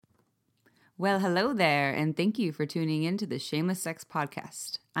Well, hello there, and thank you for tuning in to the Shameless Sex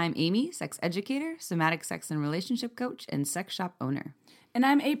Podcast. I'm Amy, sex educator, somatic sex and relationship coach, and sex shop owner. And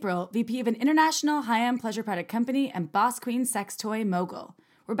I'm April, VP of an international high-end pleasure product company and boss queen sex toy mogul.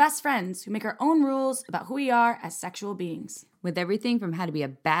 We're best friends who make our own rules about who we are as sexual beings. With everything from how to be a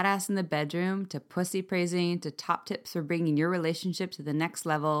badass in the bedroom, to pussy praising, to top tips for bringing your relationship to the next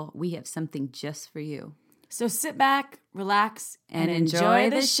level, we have something just for you. So sit back, relax, And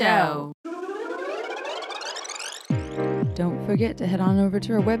enjoy the show. Don't forget to head on over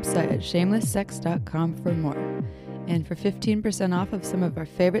to our website at shamelesssex.com for more. And for 15% off of some of our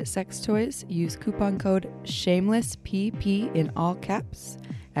favorite sex toys, use coupon code SHAMELESSPP in all caps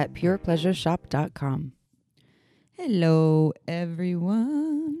at purepleasureshop.com. Hello,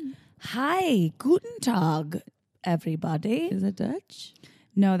 everyone. Hi, guten Tag, everybody. Is it Dutch?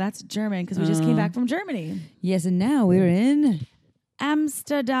 No, that's German because we just came back from Germany. Yes, and now we're in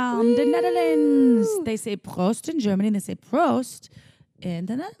Amsterdam, the Netherlands. They say Prost in Germany, and they say Prost in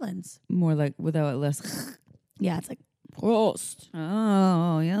the Netherlands. more like without less. Yeah, it's like Prost.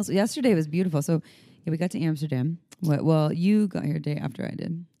 Oh, yes. Yesterday was beautiful. So yeah, we got to Amsterdam. Well, you got here a day after I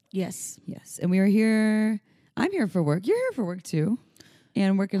did. Yes. Yes. And we were here. I'm here for work. You're here for work too.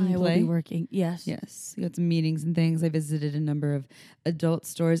 And work and I will play. be working. Yes. Yes. We got some meetings and things. I visited a number of adult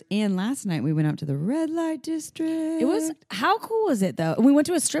stores. And last night we went out to the red light district. It was, how cool was it though? We went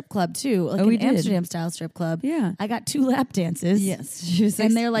to a strip club too, like we an did. Amsterdam style strip club. Yeah. I got 2 lap dances. Yes. She was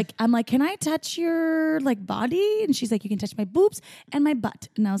And they're like, I'm like, can I touch your like body? And she's like, you can touch my boobs and my butt.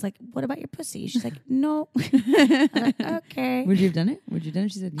 And I was like, what about your pussy? She's like, no. I was like, okay. Would you have done it? Would you have done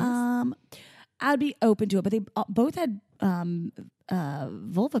it? She said yes. I'd be open to it, but they both had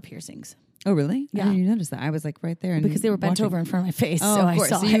vulva piercings Oh, really? Yeah. I didn't even notice that. I was like right there. And because they were bent watching. over in front of my face. Oh, so of I course.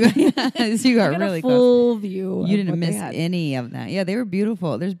 saw So it. you got, so you got I got really a close. full view. You of didn't what they miss had. any of that. Yeah, they were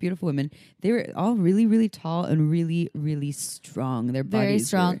beautiful. There's beautiful women. They were all really, really tall and really, really strong. Their bodies Very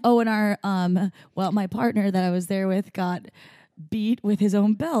strong. were- Oh, and our my partner that I was there with got beat with his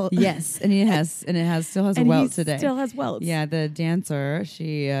own belt. Yes, and still has a and welt he today. still has welts. Yeah, the dancer,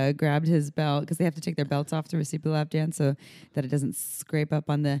 she grabbed his belt because they have to take their belts off to receive the lap dance so that it doesn't scrape up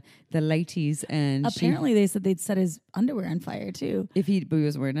on the ladies. And Apparently, they said they'd set his underwear on fire too. but he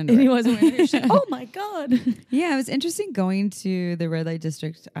was wearing And underwear. he wasn't wearing it. Oh my god! Yeah, it was interesting going to the red light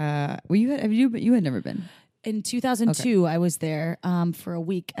district. You had never been. In 2002, I was there for a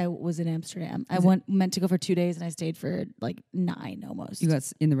week. I was in Amsterdam. Meant to go for 2 days, and I stayed for like 9 almost. You got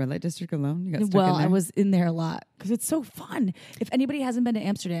in the red light district alone? You got stuck Well, in there? I was in there a lot because it's so fun. If anybody hasn't been to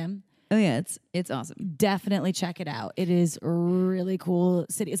Amsterdam, Oh yeah, it's awesome. definitely check it out. It is a really cool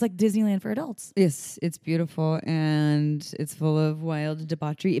city. It's like Disneyland for adults. Yes, it's beautiful and it's full of wild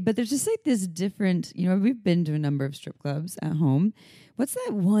debauchery. But there's just like this different, we've been to a number of strip clubs at home. What's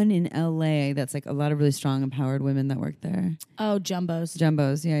that one in LA that's like a lot of really strong, empowered women that work there? Oh, Jumbos.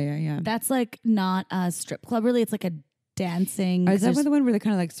 Jumbos, yeah. That's like not a strip club, really. It's like a dancing. Is that the one where they're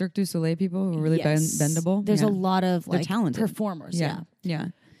kind of like Cirque du Soleil people who are really bendable? There's Yeah. a lot of They're like talented. performers. Yeah.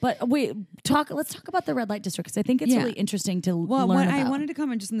 But wait, let's talk about the red light district because I think it's really interesting to learn about. I wanted to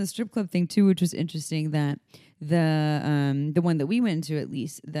comment just on the strip club thing too, which was interesting that the one that we went to, at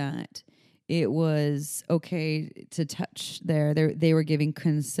least, that it was okay to touch they were giving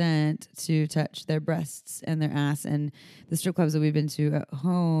consent to touch their breasts and their ass. And the strip clubs that we've been to at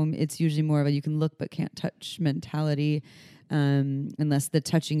home, it's usually more of a you can look but can't touch mentality. Unless the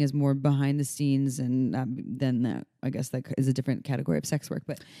touching is more behind the scenes, and then that, I guess that is a different category of sex work.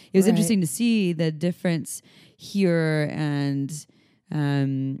 But it was interesting to see the difference here, and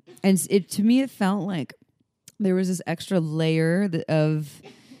it to me it felt like there was this extra layer of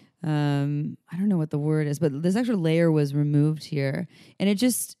I don't know what the word is, but this extra layer was removed here, and it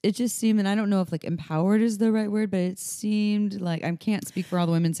just seemed, and I don't know if like empowered is the right word, but it seemed like, I can't speak for all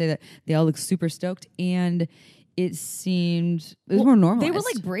the women, say that they all look super stoked, and it was more normalized. They were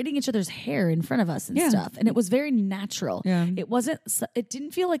like braiding each other's hair in front of us and stuff, and it was very natural. Yeah. It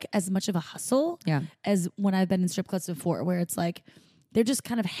didn't feel like as much of a hustle as when I've been in strip clubs before, where it's like they're just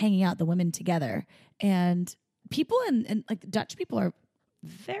kind of hanging out, the women together, and people and like Dutch people are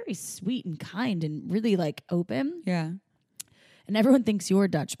very sweet and kind and really like open. Yeah. And everyone thinks you're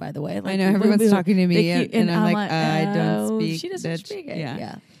Dutch, by the way. Like, I know everyone's talking to me, they keep- and I'm like, I don't speak She doesn't Dutch. speak it.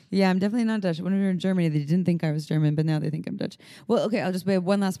 Yeah. Yeah, I'm definitely not Dutch. When we were in Germany, they didn't think I was German, but now they think I'm Dutch. Well, okay, I'll just make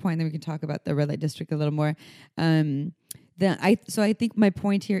one last point, then we can talk about the red light district a little more. I think my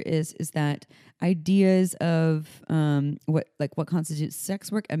point here is that ideas of what constitutes sex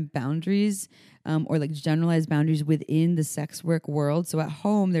work and boundaries, or like generalized boundaries within the sex work world. So at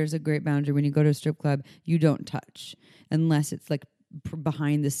home, there's a great boundary. When you go to a strip club, you don't touch unless it's like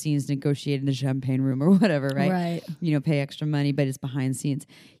behind the scenes negotiate in the champagne room or whatever, right? Right. You know, pay extra money, but it's behind the scenes.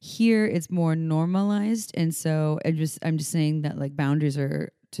 Here, it's more normalized, and so I'm just saying that like boundaries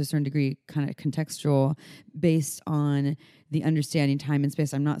are to a certain degree kind of contextual, based on the understanding time and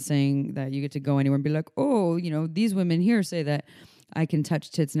space. I'm not saying that you get to go anywhere and be like, oh, you know, these women here say that I can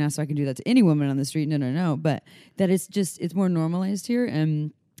touch tits now, so I can do that to any woman on the street. No. But that it's more normalized here,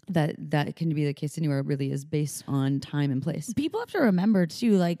 and that can be the case anywhere. It really is based on time and place. People have to remember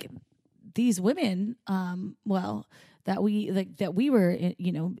too, like these women, that we were,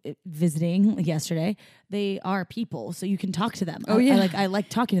 you know, visiting yesterday, they are people, so you can talk to them. I like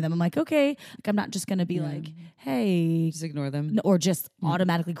talking to them. I'm like, okay, like I'm not just gonna be like, hey, just ignore them, or just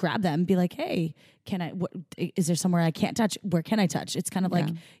automatically grab them. Be like, hey, is there somewhere I can't touch? Where can I touch? It's kind of like,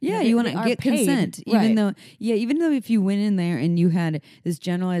 you want to get consent, even though if you went in there and you had this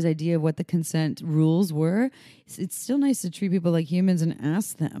generalized idea of what the consent rules were, it's still nice to treat people like humans and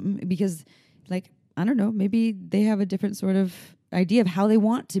ask them, because like, I don't know, maybe they have a different sort of idea of how they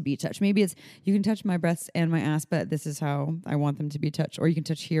want to be touched. Maybe it's, you can touch my breasts and my ass, but this is how I want them to be touched. Or you can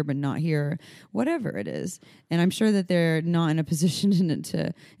touch here, but not here, whatever it is. And I'm sure that they're not in a position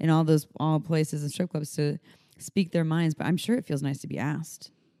in all places and strip clubs to speak their minds, but I'm sure it feels nice to be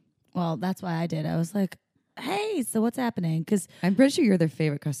asked. Well, that's why I did. I was like, hey, so what's happening? Because I'm pretty sure you're their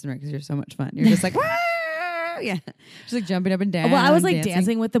favorite customer because you're so much fun. You're just like, Wah! Yeah, she's like jumping up and down. Well, I was like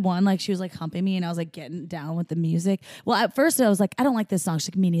dancing with the one, like she was like humping me, and I was like getting down with the music. Well, at first I was like, I don't like this song. She's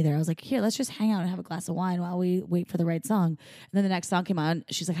like, me neither. I was like, here, let's just hang out and have a glass of wine while we wait for the right song. And then the next song came on.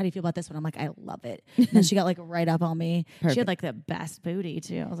 She's like, how do you feel about this one? I'm like, I love it. And then she got like right up on me. Perfect. She had like the best booty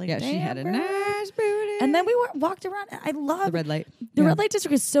too. I was like, yeah, she had a nice booty. And then we walked around. I love the red light. The red light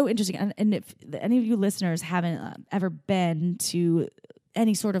district is so interesting. And if any of you listeners haven't ever been to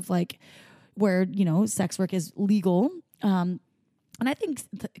any sort of like where, you know, sex work is legal. And I think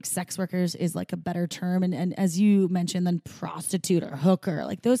sex workers is like a better term. And as you mentioned, then prostitute or hooker,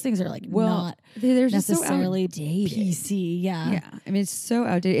 like those things are like not they're necessarily just so outdated. PC. Yeah. Yeah. I mean, it's so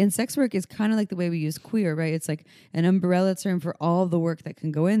outdated. And sex work is kind of like the way we use queer, right? It's like an umbrella term for all the work that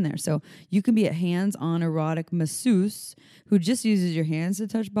can go in there. So you can be a hands-on erotic masseuse who just uses your hands to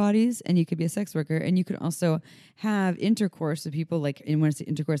touch bodies, and you could be a sex worker. And you could also have intercourse with people, like, and when I say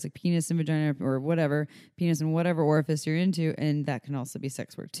intercourse, like penis and vagina or whatever, penis and whatever orifice you're into, and that can also be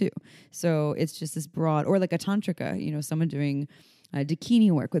sex work too. So it's just this broad, or like a tantrika, you know, someone doing dakini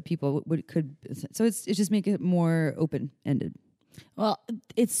work with people so it's just make it more open-ended. Well,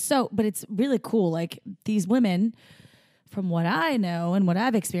 it's really cool. Like these women, from what I know and what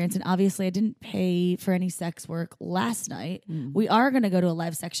I've experienced, and obviously I didn't pay for any sex work last night. We are going to go to a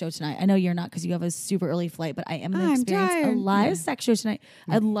live sex show tonight. I know you're not because you have a super early flight, but I am going to experience a live sex show tonight.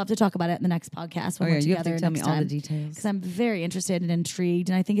 I'd love to talk about it in the next podcast when we're together. You have to tell me all the details because I'm very interested and intrigued,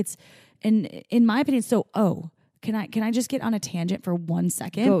 and I think it's in my opinion. So, can I just get on a tangent for 1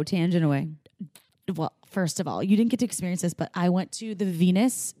 second? Go tangent away. Well, first of all, you didn't get to experience this, but I went to the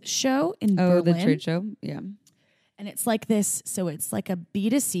Venus show in Berlin. The trade show, yeah. And it's like this, so it's like a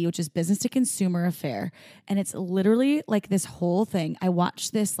B2C, which is business to consumer affair. And it's literally like this whole thing. I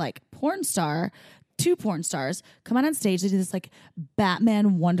watched this like two porn stars come out on stage. They did this like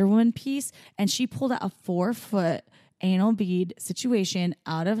Batman Wonder Woman piece. And she pulled out a 4-foot anal bead situation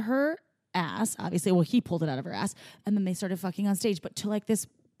out of her ass. Obviously, well, he pulled it out of her ass. And then they started fucking on stage. But to like this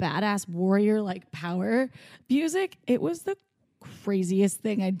badass warrior like power music, it was the craziest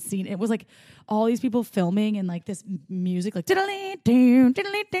thing I'd seen. It was like all these people filming and like this music like I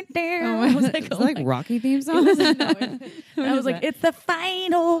was like, like Rocky theme song. I was like, it's the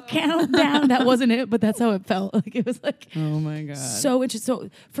final countdown. That wasn't it, but that's how it felt. Like it was like, oh my god, so interesting. So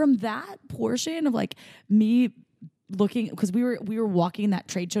from that portion of like me looking, because we were walking that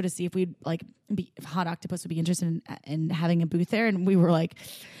trade show to see if we'd like if Hot Octopuss would be interested in having a booth there, and we were like,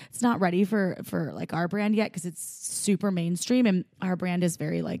 it's not ready for like our brand yet because it's super mainstream, and our brand is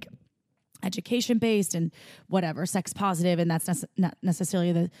very like education based and whatever, sex positive, and that's not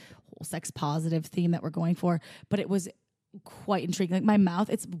necessarily the whole sex positive theme that we're going for. But it was quite intriguing. Like my mouth,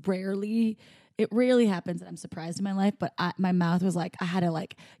 it rarely happens that I'm surprised in my life, but my mouth was like, I had to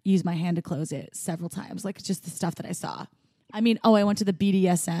like use my hand to close it several times. Like just the stuff that I saw. I mean, I went to the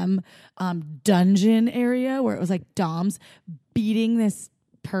BDSM dungeon area where it was like doms beating this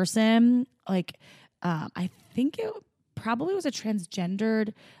person. Like, I think it probably was a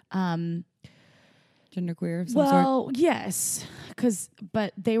transgendered, genderqueer of some sort. Yes,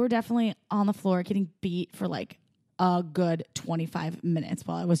 but they were definitely on the floor getting beat for like a good 25 minutes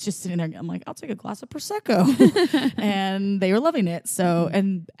while I was just sitting there. I'm like, I'll take a glass of Prosecco. And they were loving it. So,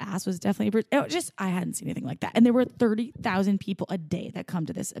 and ass was definitely, I hadn't seen anything like that. And there were 30,000 people a day that come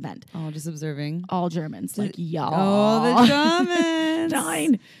to this event. Oh, just observing. All Germans. Like, y'all. Oh, the Germans.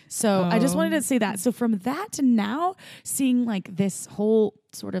 Dying. So I just wanted to say that. So from that to now, seeing like this whole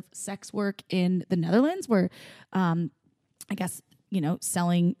sort of sex work in the Netherlands where, I guess,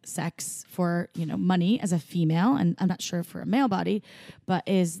 selling sex for, money as a female, and I'm not sure for a male body, but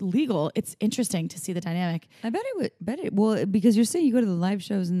is legal. It's interesting to see the dynamic. I bet it. Well, because you're saying you go to the live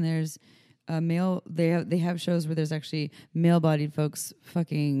shows and there's male. They have shows where there's actually male-bodied folks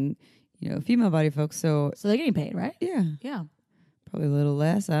fucking, female-bodied folks. So they're getting paid, right? Yeah. Yeah. Probably a little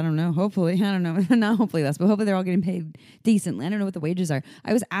less. I don't know. Hopefully. I don't know. Not hopefully less, but hopefully they're all getting paid decently. I don't know what the wages are.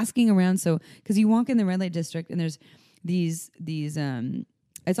 I was asking around. So, because you walk in the red light district and there's these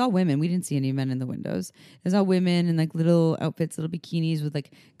it's all women. We didn't see any men in the windows. It's all women in like little outfits, little bikinis with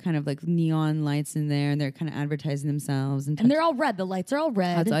like kind of like neon lights in there, and they're kind of advertising themselves. And they're all red. The lights are all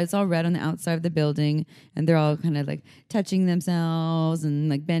red. It's all red on the outside of the building, and they're all kind of like touching themselves and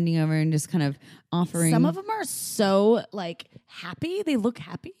like bending over and just kind of offering. Some of them are so like happy. They look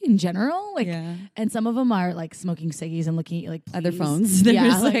happy in general. Like, and some of them are like smoking ciggies and looking at like other phones.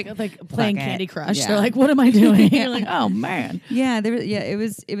 Yeah, like playing Candy Crush. Yeah. They're like, what am I doing? You're like, oh man. Yeah,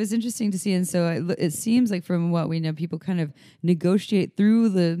 it was interesting to see, and so it seems like from what we know, people kind of negotiate through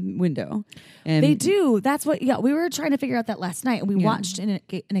the window. And they do. That's what. Yeah, we were trying to figure out that last night, and we watched an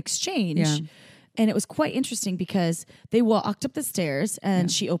exchange. Yeah. And it was quite interesting because they walked up the stairs and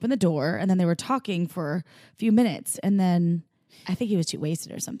she opened the door, and then they were talking for a few minutes, and then I think he was too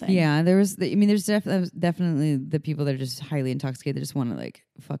wasted or something. Yeah, there's definitely the people that are just highly intoxicated. They just want to like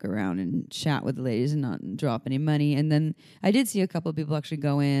fuck around and chat with the ladies and not drop any money. And then I did see a couple of people actually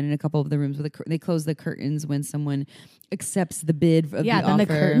go in a couple of the rooms where they close the curtains when someone accepts the bid of the offer. Then the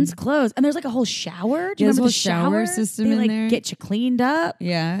curtains close, and there's like a whole shower. Do you remember the shower system they in like there? Get you cleaned up.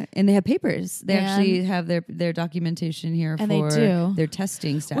 Yeah, and they have papers. They actually have their documentation here and for they do. Their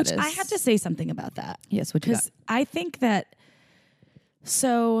testing status. Which I have to say something about that. Yes, what you got? Because I think that.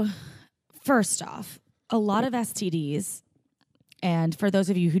 So, first off, a lot of STDs, and for those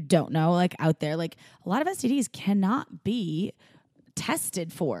of you who don't know, like out there, like a lot of STDs cannot be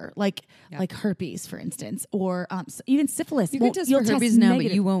tested for, like herpes, for instance, or even syphilis. You can test for herpes now,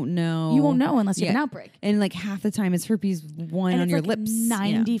 but you won't know. You won't know unless you have an outbreak. And like half the time, it's herpes one on your lips.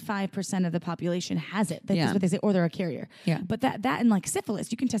 95% of the population has it. That's what they say, or they're a carrier. Yeah. But that and like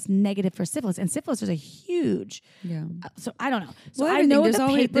syphilis, you can test negative for syphilis, and syphilis is a huge. Yeah. So I don't know. So well, I know there's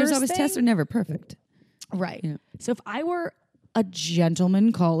always tests are never perfect. Right. Yeah. So if I were a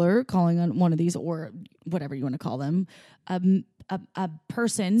gentleman caller calling on one of these, or whatever you want to call them, a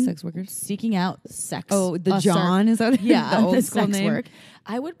person, sex workers seeking out sex. Oh, the John is that? Yeah, the old the school sex name. work.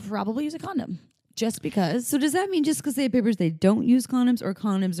 I would probably use a condom, just because. So does that mean just because they have papers, they don't use condoms, or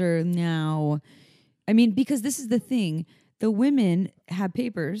condoms are now? I mean, because this is the thing: the women have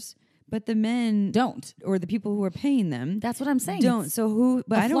papers, but the men don't, or the people who are paying them. That's what I'm saying. Don't. So who?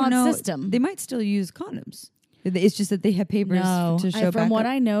 But I don't know. System. They might still use condoms. It's just that they have papers to show from what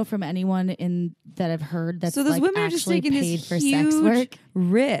I know from anyone that I've heard, that's so those like women are just taking this for huge sex work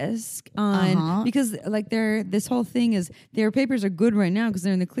risk on because like this whole thing is their papers are good right now because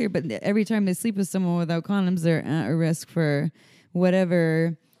they're in the clear, but every time they sleep with someone without condoms, they're at a risk for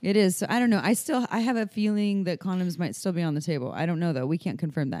whatever it is. So I don't know. I have a feeling that condoms might still be on the table. I don't know though. We can't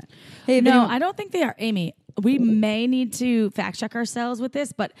confirm that. Hey, no, I don't think they are, Amy. We may need to fact check ourselves with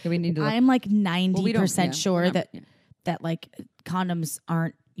this, but I'm like 90% sure that like condoms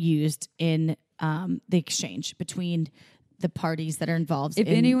aren't used in the exchange between the parties that are involved. If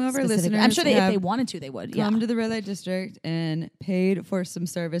any of our listeners, I'm sure if they wanted to, they would come to the red light district and paid for some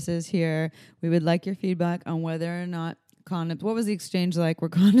services here. We would like your feedback on whether or not condoms. What was the exchange like? Were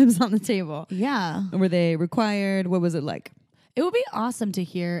condoms on the table? Yeah. Were they required? What was it like? It would be awesome to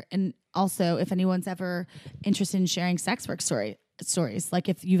hear. And also, if anyone's ever interested in sharing sex work stories, like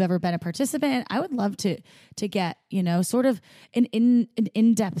if you've ever been a participant, I would love to get, sort of an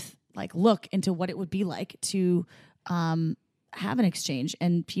in-depth like look into what it would be like to have an exchange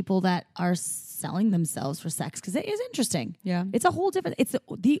and people that are selling themselves for sex, because it is interesting. Yeah. It's a whole different, it's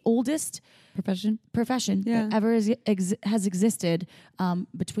the oldest profession that ever has existed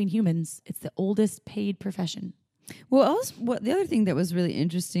between humans. It's the oldest paid profession. Well, the other thing that was really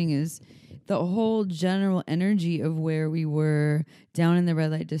interesting is the whole general energy of where we were down in the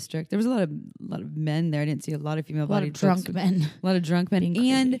red light district. There was a lot of men there. I didn't see a lot of female bodied drunk men. A lot of drunk men,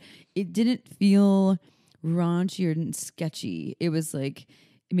 and it didn't feel raunchy or sketchy. It was like,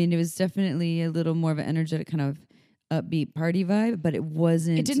 I mean, it was definitely a little more of an energetic kind of upbeat party vibe, but it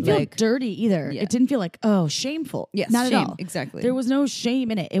wasn't. It didn't feel dirty either. Yeah. It didn't feel like, shameful. Yes, not shame, at all. exactly. There was no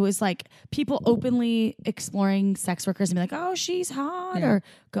shame in it. It was like people openly exploring sex workers and be like, oh, she's hot, or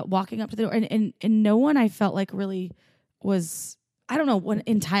walking up to the door. And no one I felt like really was, I don't know, when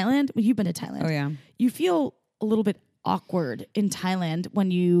in Thailand, you've been to Thailand. Oh, yeah. You feel a little bit awkward in Thailand when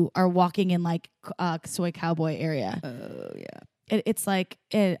you are walking in like soy cowboy area. Oh, yeah. It's like,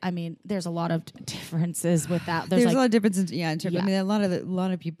 I mean, there's a lot of differences with that. There's like, a lot of differences. I mean, a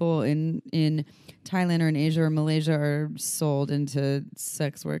lot of people in Thailand or in Asia or Malaysia are sold into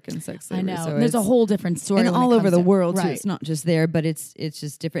sex work and sex slavery. I know. So there's a whole different story. And all over the world, right. too. It's not just there, but it's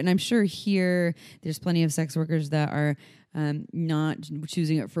just different. And I'm sure here there's plenty of sex workers that are not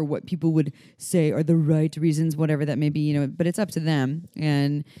choosing it for what people would say are the right reasons, whatever that may be, but it's up to them.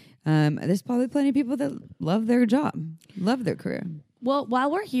 And there's probably plenty of people that love their job, love their career. Well, while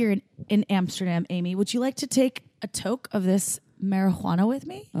we're here in Amsterdam, Amy, would you like to take a toke of this marijuana with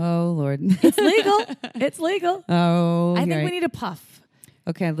me? Oh, Lord. It's legal. It's legal. Oh, I think we need a puff.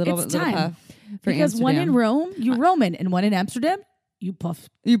 Okay, a little time. puff. For because Amsterdam. one in Rome, you Roman, and one in Amsterdam, you puff.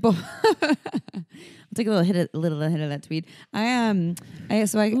 You both. I'll take a little hit of that tweed. I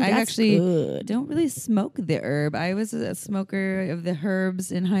actually good. don't really smoke the herb. I was a smoker of the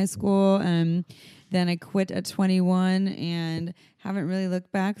herbs in high school. Then I quit at 21 and haven't really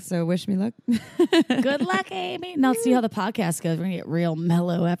looked back. So wish me luck. Good luck, Amy. Now let's see how the podcast goes. We're gonna get real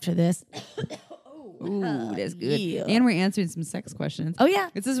mellow after this. Ooh, that's good. Yeah. And we're answering some sex questions. Oh yeah,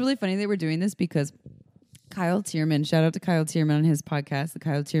 It's just really funny that we're doing this because Kyle Tierman, shout out to Kyle Tierman on his podcast, The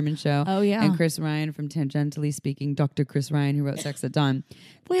Kyle Tierman Show. Oh, yeah. And Chris Ryan from Tangentially Speaking, Dr. Chris Ryan, who wrote Sex at Dawn.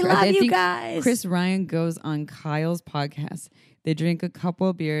 We love you guys. Chris Ryan goes on Kyle's podcast. They drink a couple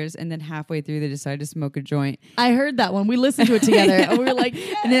of beers, and then halfway through, they decide to smoke a joint. I heard that one. We listened to it together, and we were like,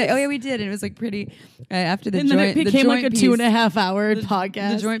 yes. And then, oh, yeah, we did. And it was like pretty, after the and joint. then it became like a piece, 2.5 hour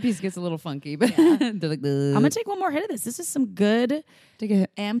podcast. The joint piece gets a little funky, but Yeah. they're like, I'm going to take one more hit of this. This is some good take a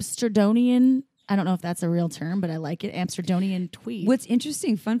hit. Amsterdonian. I don't know if that's a real term, but I like it. Amsterdonian tweed. What's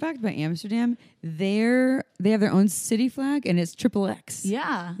interesting, fun fact about Amsterdam, they have their own city flag, and it's XXX.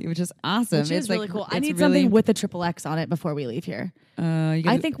 Yeah. Which is awesome. Which is it's really cool. I need something with the XXX on it before we leave here.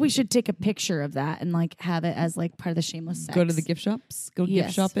 I think we should take a picture of that and like have it as like part of the shameless sex. Go to the gift shops.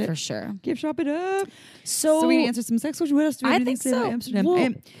 Gift shop it. For sure. Gift shop it up. So we answer some sex questions. What else do we I have think to say about so. Amsterdam?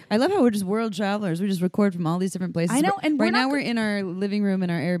 Well, I love how we're just world travelers. We just record from all these different places. I know, and right now we're in our living room in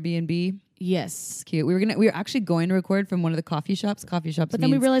our Airbnb. Yes. It's cute. We were actually going to record from one of the coffee shops. But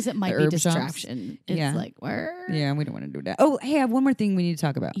then we realized it might be Shops. distraction. It's like, where? Yeah, we don't want to do that. Oh, hey, I have one more thing we need to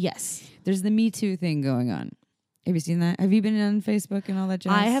talk about. Yes. There's the Me Too thing going on. Have you seen that? Have you been on Facebook and all that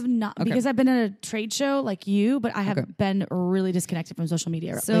jazz? I have not, okay. because I've been at a trade show like you, but I have been really disconnected from social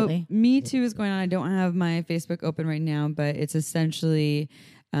media lately. Me Too is going on. I don't have my Facebook open right now, but it's essentially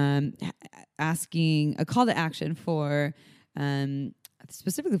asking a call to action for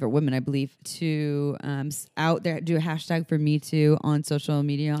specifically for women, I believe, to out there, do a hashtag for Me Too on social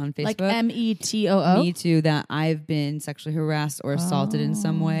media on Facebook. Like METOO? Me Too, that I've been sexually harassed or assaulted in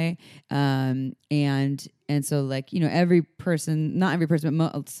some way. And so, like, every person, not every person,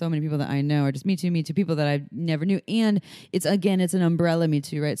 but so many people that I know are just Me Too, people that I never knew. And it's an umbrella Me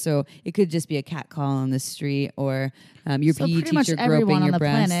Too, right? So it could just be a cat call on the street or your PE teacher groping your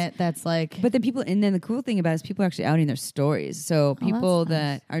breast. Planet that's like. But then and then the cool thing about it is people are actually outing their stories. So people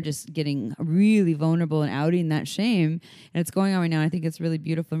that are just getting really vulnerable and outing that shame, and it's going on right now. I think it's really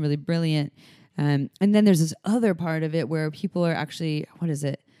beautiful and really brilliant. And then there's this other part of it where people are actually, what is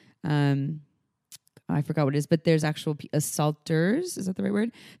it? I forgot what it is, but there's actual assaulters. Is that the right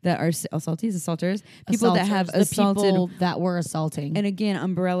word? That are assaulters. People that have assaulted. People that were assaulting. And again,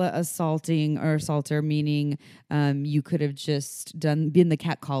 umbrella assaulting or assaulter, meaning you could have just been the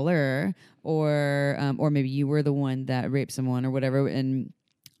cat caller or maybe you were the one that raped someone or whatever. And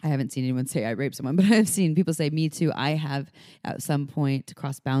I haven't seen anyone say I raped someone, but I've seen people say Me Too. I have at some point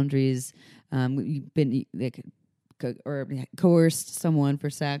crossed boundaries, been like, or coerced someone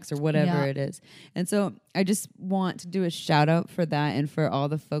for sex or whatever it is. And so I just want to do a shout out for that and for all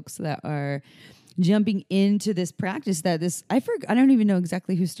the folks that are jumping into this practice I don't even know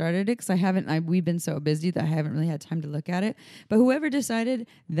exactly who started it because we've been so busy that I haven't really had time to look at it. But whoever decided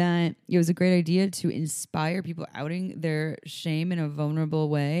that it was a great idea to inspire people outing their shame in a vulnerable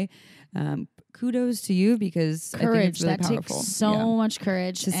way, kudos to you, because courage. I think it's really that powerful. Takes so much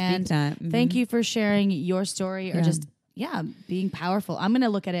courage to speak that. Mm-hmm. Thank you for sharing your story or just being powerful. I'm gonna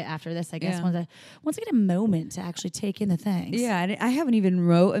look at it after this, I guess, once I get a moment to actually take in the things. Yeah, I haven't even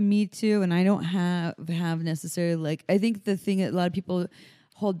wrote a Me Too, and I don't have necessarily, like, I think the thing that a lot of people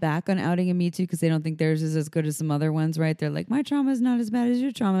hold back on outing a Me Too because they don't think theirs is as good as some other ones, right? They're like, my trauma is not as bad as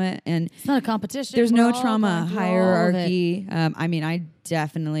your trauma. And it's not a competition. There's no trauma hierarchy. I mean, I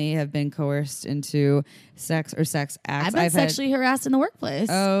definitely have been coerced into sex or sex acts. I've been sexually harassed in the workplace.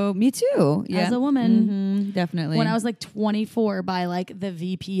 Oh, me too. Yeah. As a woman. Mm-hmm, definitely. When I was like 24 by like the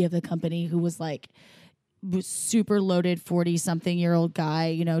VP of the company who was super loaded 40-something-year-old guy,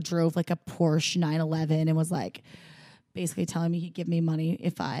 you know, drove like a Porsche 911 and was like basically telling me he'd give me money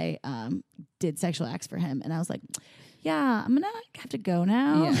if I did sexual acts for him. And I was like, yeah, I'm going to have to go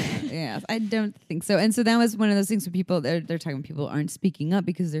now. Yeah, I don't think so. And so that was one of those things where people, they're talking about people aren't speaking up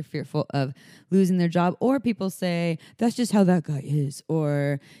because they're fearful of losing their job, or people say, that's just how that guy is,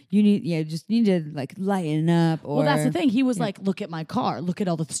 or you need to like lighten up. Or, well, that's the thing. He was like, look at my car. Look at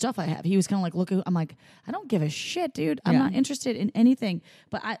all the stuff I have. He was kind of like, I'm like, I don't give a shit, dude. I'm not interested in anything.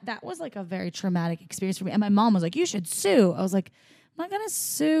 But that was like a very traumatic experience for me. And my mom was like, you should sue. I was like, I'm not going to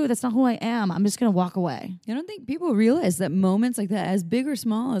sue. That's not who I am. I'm just going to walk away. I don't think people realize that moments like that, as big or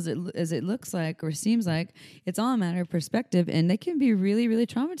small as it looks like or seems like, it's all a matter of perspective, and they can be really, really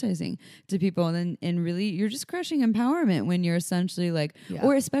traumatizing to people. And really, you're just crushing empowerment when you're essentially like,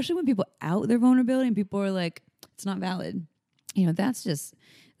 or especially when people out their vulnerability and people are like, it's not valid. You know, that's just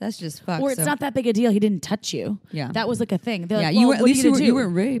fucked. Or it's not that big a deal. He didn't touch you. Yeah, that was like a thing. They're like, you were, at least you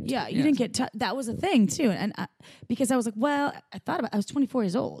weren't raped. Yeah, you didn't get touched. That was a thing too. And because I was like, well, I was 24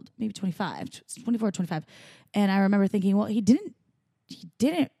 years old, maybe 25, 24 or 25, and I remember thinking, well, he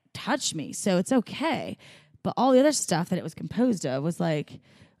didn't touch me, so it's okay. But all the other stuff that it was composed of was like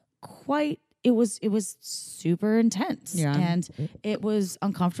it was super intense, and it was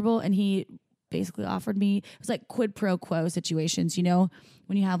uncomfortable. And he basically offered me, it was like quid pro quo situations, you know,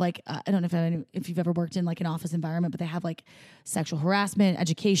 when you have like, I don't know if you've ever worked in like an office environment, but they have like sexual harassment,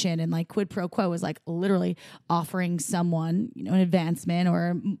 education, and like quid pro quo is like literally offering someone, you know, an advancement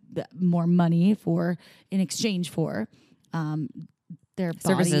or more money in exchange for their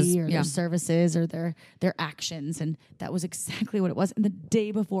body or their services or their actions. And that was exactly what it was. And the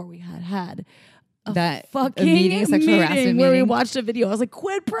day before we had that fucking meeting where we watched a video. I was like,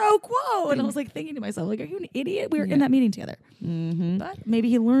 quid pro quo. And I was like thinking to myself, like, are you an idiot? We were in that meeting together. Mm-hmm. But maybe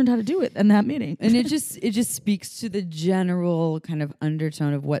he learned how to do it in that meeting. And it just speaks to the general kind of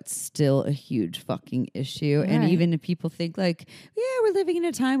undertone of what's still a huge fucking issue. Right. And even if people think like, yeah, we're living in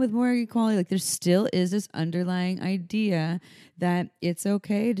a time with more equality, like there still is this underlying idea that it's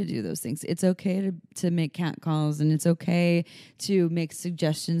okay to do those things. It's okay to make catcalls, and it's okay to make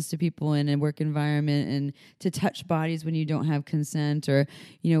suggestions to people in a work environment and to touch bodies when you don't have consent, or,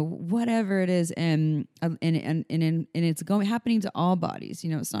 you know, whatever it is. And it's happening to all bodies.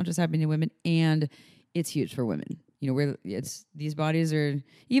 You know, it's not just happening to women, and it's huge for women. You know, where it's these bodies are,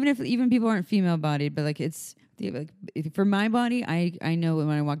 even people aren't female bodied, but like it's. For my body, I know when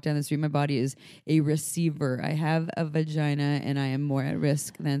I walk down the street, my body is a receiver. I have a vagina, and I am more at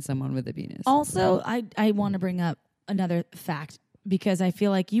risk than someone with a penis. Also, I want to bring up another fact, because I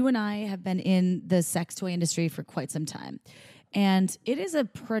feel like you and I have been in the sex toy industry for quite some time. And it is a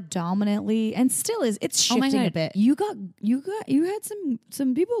predominantly, and still is, it's shifting a bit. You had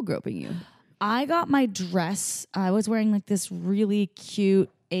some people groping you. I got my dress. I was wearing like this really cute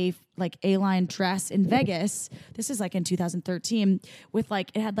A-line dress in Vegas. This is like in 2013 with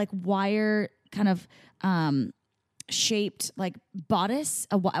like, it had like wire kind of shaped like bodice,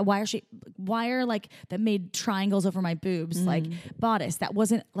 a wire like that made triangles over my boobs, like bodice that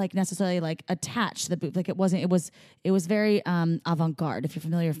wasn't like necessarily like attached to the boob. Like it was very avant-garde. If you're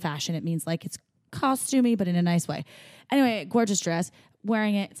familiar with fashion, it means like it's costumey, but in a nice way. Anyway, gorgeous dress,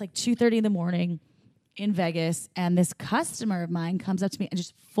 wearing it. It's like 2:30 in the morning in Vegas, and this customer of mine comes up to me and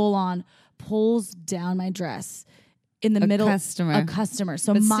just full on pulls down my dress in the middle. A customer.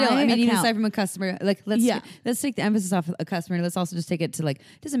 So but my still, I mean, even aside from a customer, like let's take the emphasis off a customer. Let's also just take it to like,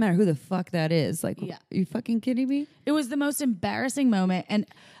 it doesn't matter who the fuck that is. Like, are you fucking kidding me? It was the most embarrassing moment, and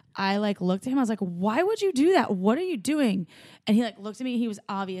I like looked at him. I was like, "Why would you do that? What are you doing?" And he like looked at me. He was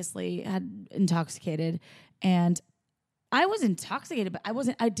obviously intoxicated, and I was intoxicated, but I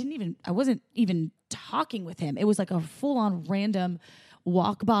wasn't even talking with him. It was like a full on random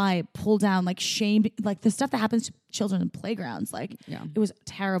walk by, pull down, like shame, like the stuff that happens to children in playgrounds. Like it was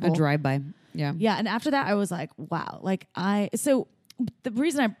terrible. A drive by. Yeah. Yeah. And after that I was like, wow. Like so the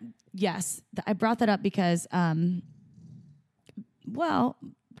reason I brought that up because, because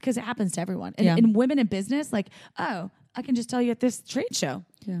it happens to everyone. And women in business, like, oh, I can just tell you at this trade show,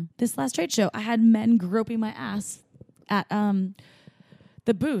 this last trade show, I had men groping my ass at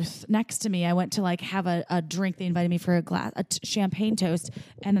the booth next to me. I went to like have a drink. They invited me for a champagne toast,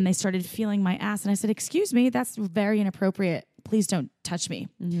 and then they started feeling my ass, and I said, "Excuse me, that's very inappropriate. please don't touch me.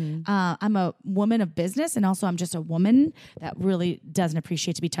 I'm a woman of business, and also I'm just a woman that really doesn't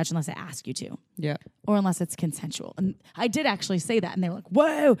appreciate to be touched unless I ask you to. Yeah. Or unless it's consensual. And I did actually say that, and they were like,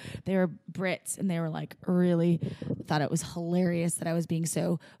 whoa. They were Brits, and they were like, really thought it was hilarious that I was being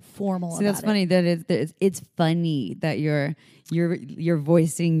so formal about that's funny that it's funny that you're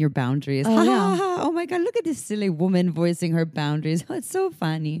voicing your boundaries. Oh my God, look at this silly woman voicing her boundaries. Oh, it's so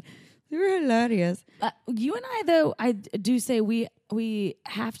funny. You're hilarious. You and I, though, I do say we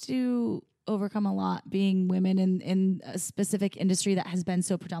have to overcome a lot being women in a specific industry that has been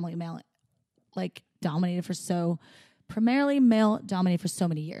so predominantly male, like dominated for so, primarily male dominated for so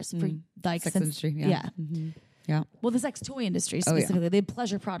many years. For like sex since, industry, yeah. Yeah. Well, the sex toy industry specifically, the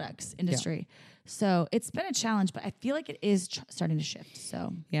pleasure products industry. Yeah. So it's been a challenge, but I feel like it is starting to shift.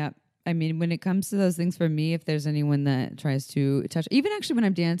 So yeah. I mean, when it comes to those things for me, if there's anyone that tries to touch, even actually when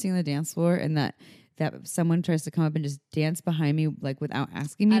I'm dancing on the dance floor and that someone tries to come up and just dance behind me, like without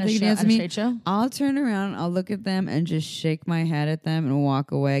asking me to dance with me, I'll turn around, I'll look at them and just shake my head at them and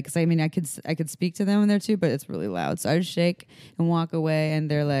walk away. Because I mean, I could speak to them when they're too, but it's really loud. So I just shake and walk away, and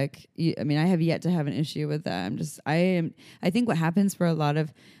they're like, I mean, I have yet to have an issue with that. I think what happens for a lot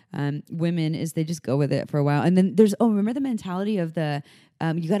of women is they just go with it for a while, and then remember the mentality of the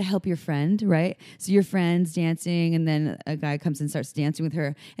you got to help your friend, right? So your friend's dancing, and then a guy comes and starts dancing with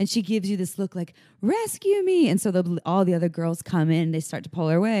her, and she gives you this look like, rescue me. And so all the other girls come in, they start to pull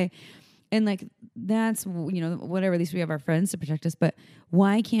her away. And like, that's, whatever, at least we have our friends to protect us. But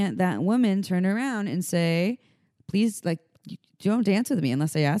why can't that woman turn around and say, please, like, you don't dance with me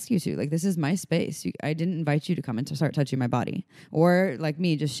unless I ask you to. Like, this is my space. I didn't invite you to come and to start touching my body. Or like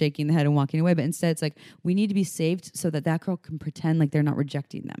me, just shaking the head and walking away. But instead, it's like, we need to be saved so that girl can pretend like they're not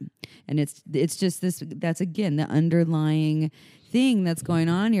rejecting them. And it's just this, that's again, the underlying thing that's going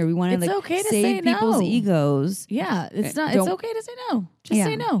on here. We want to save people's egos. Yeah, it's okay to say no. Just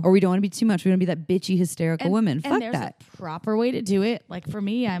say no. Or we don't want to be too much. We don't want to be that bitchy, hysterical woman. Fuck there's that. A proper way to do it. Like for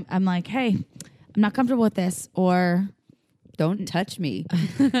me, I'm like, hey, I'm not comfortable with this, or don't touch me.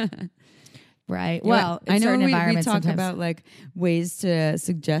 Right. Well, I know we talk about like ways to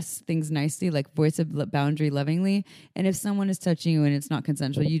suggest things nicely, like voice a boundary lovingly. And if someone is touching you and it's not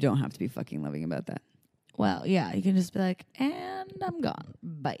consensual, you don't have to be fucking loving about that. Well, yeah, you can just be like, and I'm gone.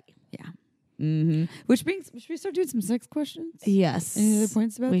 Bye. Yeah. Mm-hmm. Should we start doing some sex questions? Yes. Any other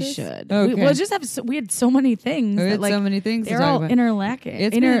points about this? We should. Okay. We had so many things. So many things. They're all interlacing.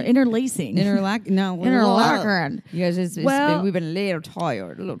 Interlacing. Interlacing. You guys, we've been a little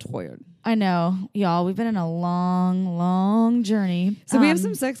tired. I know, y'all. We've been in a long, long journey. So we have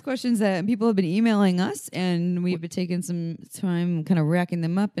some sex questions that people have been emailing us, and we've been taking some time kind of racking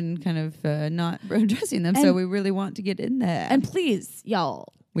them up and kind of not addressing them. So we really want to get in there. And please,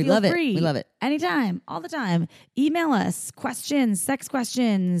 y'all. We love it. We love it. Anytime, all the time. Email us questions, sex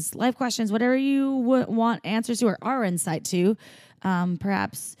questions, life questions, whatever you want answers to or our insight to.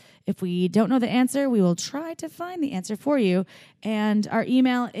 Perhaps if we don't know the answer, we will try to find the answer for you. And our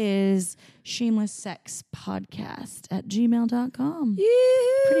email is shamelesssexpodcast@gmail.com.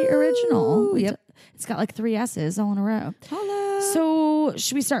 Pretty original. Yep. It's got like 3 S's all in a row. Holla. So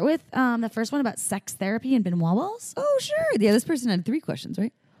should we start with the first one about sex therapy and Benoit walls? Oh, sure. Yeah, this person had 3 questions,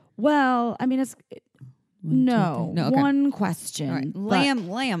 right? Well, I mean, it's... No, okay. One question. All right.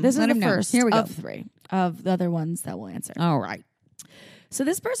 Lamb. This is the first of 3 of the other ones that we'll answer. All right. So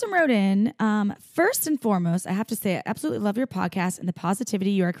this person wrote in, first and foremost, I have to say I absolutely love your podcast and the positivity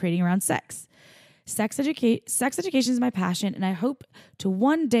you are creating around sex. Sex education is my passion, and I hope to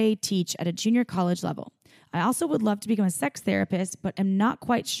one day teach at a junior college level. I also would love to become a sex therapist, but am not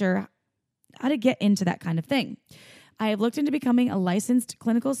quite sure how to get into that kind of thing. I have looked into becoming a licensed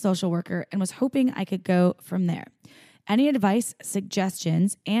clinical social worker and was hoping I could go from there. Any advice,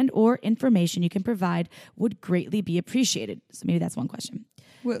 suggestions, and or information you can provide would greatly be appreciated. So maybe that's one question.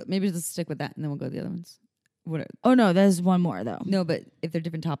 Well, maybe let's stick with that and then we'll go to the other ones. Oh, no, there's one more, though. No, but if they're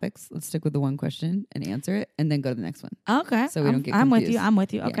different topics, let's stick with the one question and answer it and then go to the next one. Okay. So we don't get confused. I'm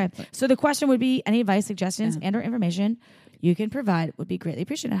with you. Okay. Yeah. So the question would be any advice, suggestions, and or information you can provide would be greatly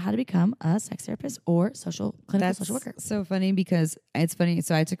appreciated on how to become a sex therapist or clinical social worker. So funny because it's funny.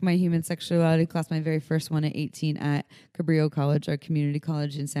 So I took my human sexuality class, my very first one at 18 at Cabrillo College, our community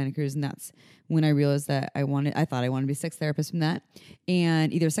college in Santa Cruz. And that's when I realized that I thought I wanted to be a sex therapist from that.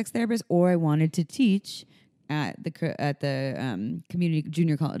 And either a sex therapist or I wanted to teach at the community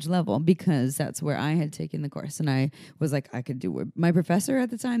junior college level, because that's where I had taken the course, and I was like, I could do it. My professor at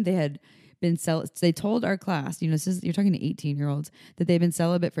the time, they told our class, you're talking to 18-year-olds, that they've been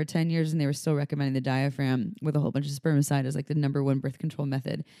celibate for 10 years and they were still recommending the diaphragm with a whole bunch of spermicide as like the number one birth control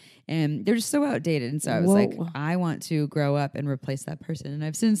method. And they're just so outdated. And so I was like, I want to grow up and replace that person. And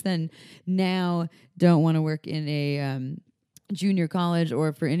I've since then now don't want to work in a junior college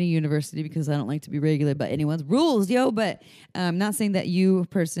or for any university because I don't like to be regulated by anyone's rules, But I'm not saying that you,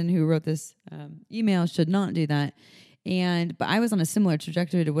 person who wrote this email, should not do that. But I was on a similar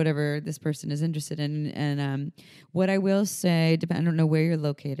trajectory to whatever this person is interested in. And what I will say, I don't know where you're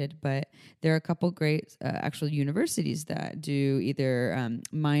located, but there are a couple great actual universities that do either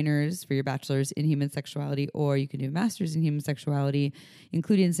minors for your bachelor's in human sexuality, or you can do a master's in human sexuality,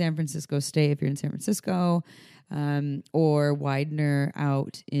 including San Francisco State if you're in San Francisco, or Widener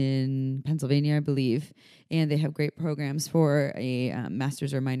out in Pennsylvania, I believe. And they have great programs for a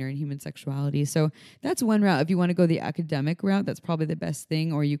master's or minor in human sexuality. So that's one route. If you want to go the academic route, that's probably the best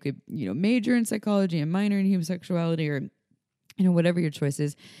thing. Or you could, major in psychology and minor in human sexuality, or, whatever your choice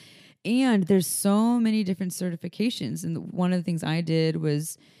is. And there's so many different certifications. And one of the things I did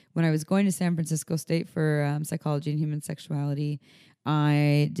was when I was going to San Francisco State for psychology and human sexuality,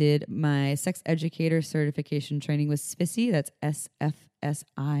 I did my sex educator certification training with SFSI. That's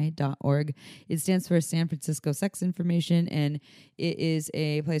SFSI.org. It stands for San Francisco Sex Information, and it is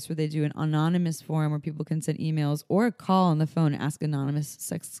a place where they do an anonymous forum where people can send emails or call on the phone and ask anonymous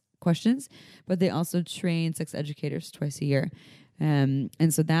sex questions. But they also train sex educators twice a year. And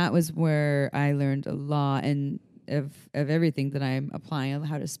so that was where I learned a lot of everything that I'm applying,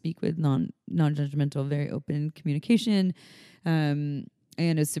 how to speak with non-judgmental, very open communication. And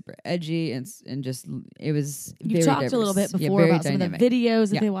it was super edgy and just it was. You talked diverse. A little bit before about some of the videos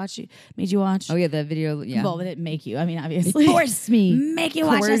that they made you watch. Oh yeah, the video. Yeah, well, it didn't make you. I mean, obviously, forced me. Make you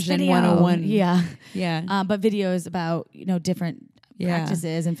watch this video. 101. Yeah, yeah. But videos about different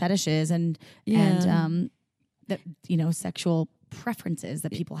practices and fetishes and sexual preferences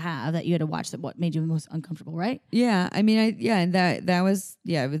that people have that you had to watch, that what made you the most uncomfortable, right? Yeah. I mean, and that was,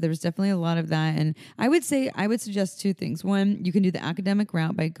 there was definitely a lot of that. And I would suggest two things. One, you can do the academic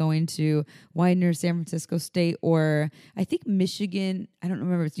route by going to Widener, San Francisco State, or I think Michigan. I don't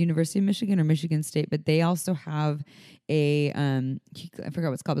remember if it's University of Michigan or Michigan State, but they also have a, I forgot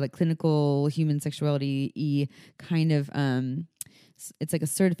what it's called, but like clinical human sexuality kind of, it's like a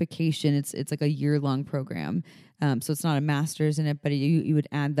certification. It's like a year-long program. So it's not a master's in it, but you would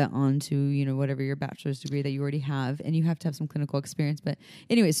add that on to, whatever your bachelor's degree that you already have, and you have to have some clinical experience. But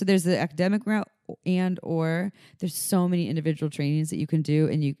anyway, so there's the academic route or there's so many individual trainings that you can do.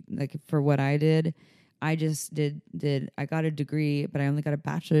 And you, like for what I did, I just I got a degree, but I only got a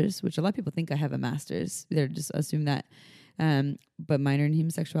bachelor's, which a lot of people think I have a master's. They're just assume that. But minor in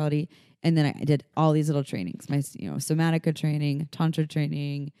human sexuality. And then I did all these little trainings, my, somatica training, tantra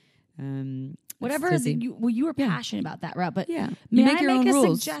training, whatever you were passionate about that route, but yeah, may I make a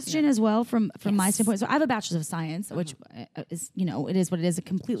suggestion as well from my standpoint? So I have a bachelor's of science, which is, it is what it is,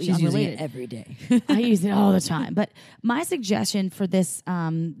 completely She's unrelated. Using it every day. I use it all the time. But my suggestion for this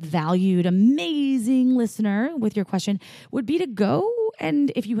valued, amazing listener with your question would be to go,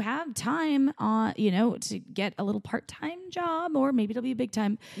 and if you have time, to get a little part-time job, or maybe it'll be a big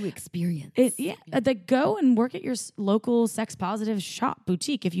time experience. Go and work at your local sex positive shop,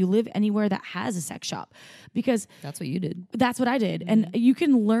 boutique, if you live anywhere that has a sex shop, because that's what you did. That's what I did. Mm-hmm. And you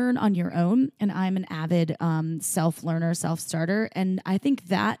can learn on your own. And I'm an avid self-learner, self-starter. And I think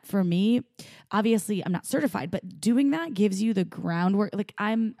that for me, obviously I'm not certified, but doing that gives you the groundwork. Like,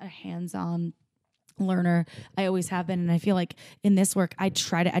 I'm a hands-on learner. I always have been. And I feel like in this work, I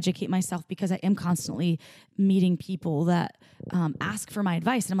try to educate myself because I am constantly meeting people that ask for my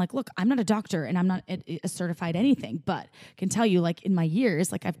advice. And I'm like, look, I'm not a doctor and I'm not a certified anything, but can tell you, like, in my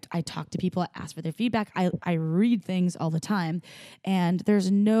years, like I talk to people, I ask for their feedback. I read things all the time, and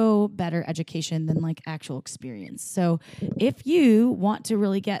there's no better education than like actual experience. So if you want to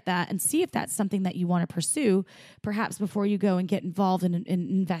really get that and see if that's something that you want to pursue, perhaps before you go and get involved and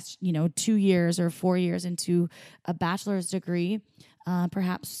invest, 2 years or 4 years into a bachelor's degree,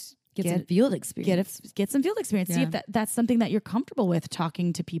 perhaps get some field experience. Get some field experience. Yeah. See if that's something that you're comfortable with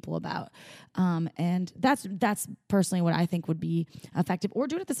talking to people about. And that's personally what I think would be effective, or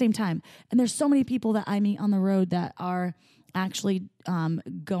do it at the same time. And there's so many people that I meet on the road that are actually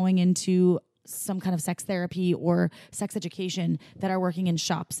going into some kind of sex therapy or sex education, that are working in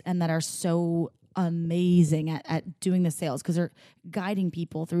shops and that are so amazing at doing the sales, because they're guiding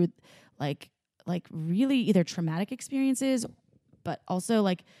people through like really either traumatic experiences, but also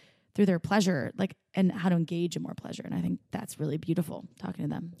like through their pleasure, like, and how to engage in more pleasure. And I think that's really beautiful talking to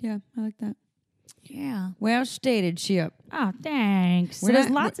them. Yeah, I like that. Yeah. Well stated, Chip. Oh, thanks. So there's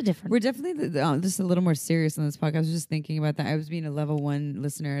lots of different. We're definitely just a little more serious on this podcast. I was just thinking about that. I was being a level 1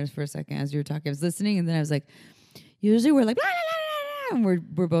 listener for a second as you were talking. I was listening, and then I was like, usually we're like, blah, blah, blah, blah,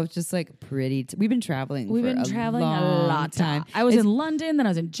 and we're both just like pretty. We've been traveling. We've been traveling a lot time. I was in London, then I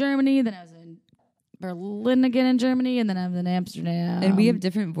was in Germany, then I was in Berlin again in Germany, and then I'm in Amsterdam. And we have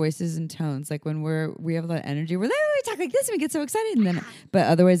different voices and tones. Like when we have a lot of energy, we're like, oh, we talk like this and we get so excited. And then, but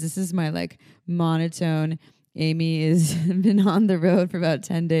otherwise, this is my like monotone. Amy has been on the road for about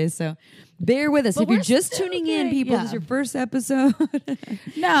 10 days, so bear with us. If you're just tuning in, people, this is your first episode.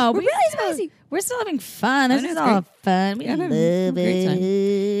 No, we're really spicy. We're still having fun. This is all fun. We love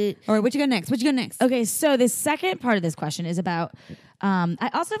it. All right, what you got next? Okay, so the second part of this question is about. I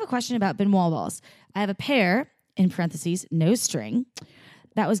also have a question about Ben Wa balls. I have a pair, in parentheses, no string,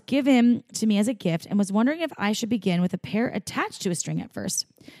 that was given to me as a gift and was wondering if I should begin with a pair attached to a string at first.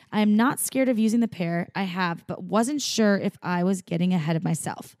 I am not scared of using the pair I have, but wasn't sure if I was getting ahead of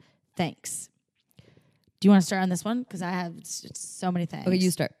myself. Thanks. Do you want to start on this one? Because I have so many things. Okay,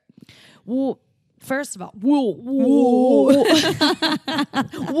 you start. Well, first of all,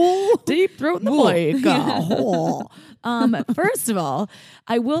 deep throat in the mic. First of all,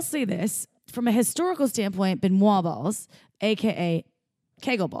 I will say this. From a historical standpoint, Benoit balls, a.k.a.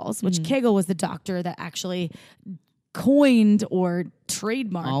 Kegel balls, which Kegel was the doctor that actually coined or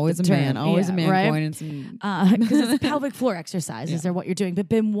trademarked. Always a man right? coining some. Because it's pelvic floor exercises are what you're doing. But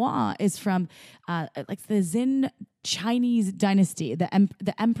Benoit is from like the Zen Chinese dynasty. The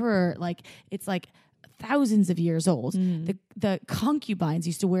emperor, like it's like thousands of years old. The concubines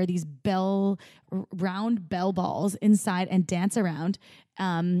used to wear these round bell balls inside and dance around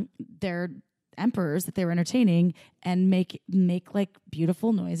their emperors that they were entertaining and make like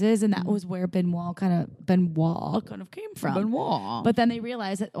beautiful noises, and that was where Benoit kind of came from. Benoit. But then they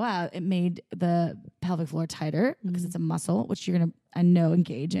realized that it made the pelvic floor tighter because it's a muscle, which you're gonna, I know,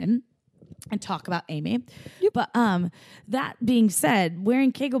 engage in and talk about, Amy. Yep. But that being said,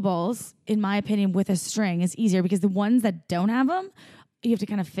 wearing Kegel balls, in my opinion, with a string is easier because the ones that don't have them, you have to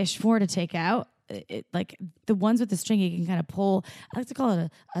kind of fish for to take out. Like the ones with the string, you can kind of pull. I like to call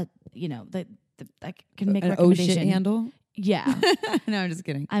it I can make an recommendation. Oh shit handle. Yeah. No, I'm just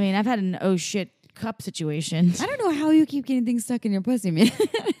kidding. I mean, I've had an oh shit cup situation. I don't know how you keep getting things stuck in your pussy, man.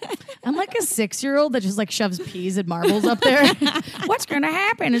 I'm like a 6-year-old that just like shoves peas and marbles up there. What's going to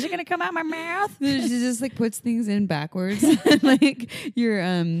happen? Is it going to come out my mouth? She just like puts things in backwards. Like your I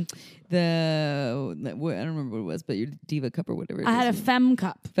don't remember what it was, but your diva cup or whatever. I had a femme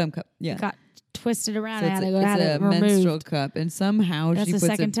cup. Femme cup, yeah. Got twisted around. So it's a menstrual cup, and somehow she puts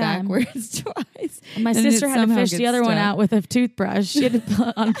it backwards twice. And my sister had to fish the other one out with a toothbrush. She had to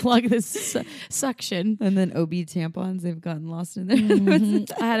unplug this suction. And then OB tampons, they've gotten lost in there.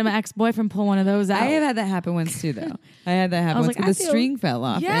 I had my ex-boyfriend pull one of those out. I have had that happen once too, though. I had that happen once. Like, the string fell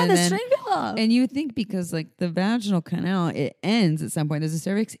off. Yeah, the string fell off. And you would think because like the vaginal canal, it ends at some point. There's a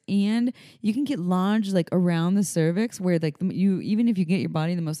cervix, and you can get lodged like around the cervix where like even if you get your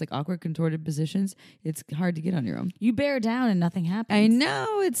body in the most like awkward contorted positions, it's hard to get on your own. You bear down and nothing happens. I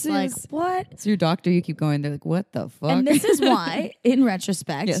know. It's like, what? It's your doctor. You keep going. They're like, what the fuck? And this is why, in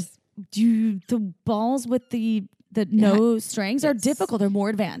retrospect, the balls with the no strings are difficult. They're more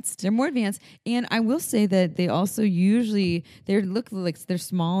advanced. And I will say that they also usually, they look like they're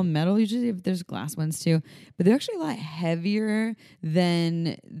small and metal. Usually there's glass ones too, but they're actually a lot heavier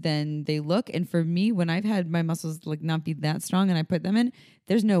than they look. And for me, when I've had my muscles like not be that strong and I put them in,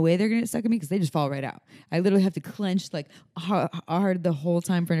 there's no way they're going to get stuck in me because they just fall right out. I literally have to clench like hard the whole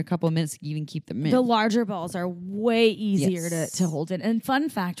time for a couple of minutes to even keep them in. The larger balls are way easier to hold in. And Fun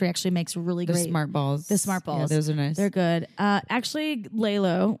Factory actually makes really great. Smart balls. The smart balls. Yeah, those are nice. They're good. Actually,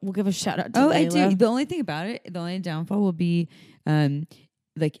 Lalo, we'll give a shout out to Lalo. I do. The only thing about it, the only downfall will be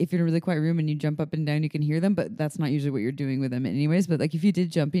like if you're in a really quiet room and you jump up and down, you can hear them, but that's not usually what you're doing with them anyways. But like if you did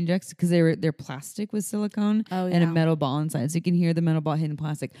jumping jacks, because they're plastic with silicone and a metal ball inside, so you can hear the metal ball hitting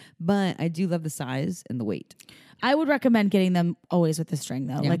plastic. But I do love the size and the weight. I would recommend getting them always with the string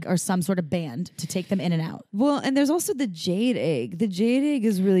though, like or some sort of band to take them in and out. Well, and there's also the jade egg. The jade egg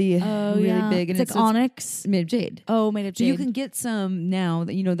is really big, and it's like onyx, made of jade. Oh, made of jade. So you can get some now.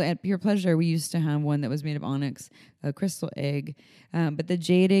 That at Pure Pleasure we used to have one that was made of onyx, a crystal egg. But the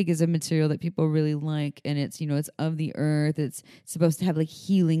jade egg is a material that people really like, and it's it's of the earth. It's supposed to have like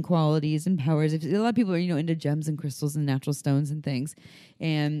healing qualities and powers. A lot of people are into gems and crystals and natural stones and things,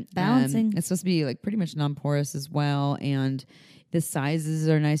 and balancing. It's supposed to be like pretty much non-porous as well, and The sizes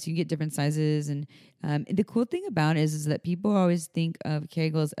are nice. You can get different sizes. And the cool thing about it is that people always think of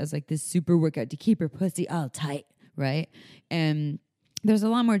Kegels as like this super workout to keep your pussy all tight, right? And there's a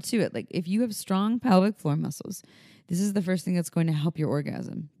lot more to it. Like if you have strong pelvic floor muscles, this is the first thing that's going to help your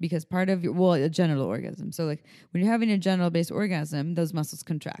orgasm, because part of a genital orgasm. So like when you're having a genital based orgasm, those muscles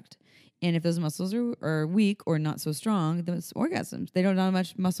contract. And if those muscles are weak or not so strong, those orgasms, they don't have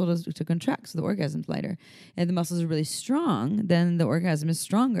much muscle to contract, so the orgasm's lighter. And if the muscles are really strong, then the orgasm is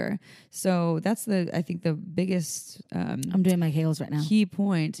stronger. So that's I think the biggest I'm doing my Kegels right now. Key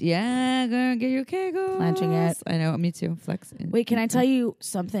point. Yeah, girl, get your Kegels. Flanching it. I know, me too. Flex. Wait, can I tell you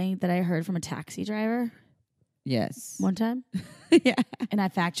something that I heard from a taxi driver? Yes. One time? Yeah. And I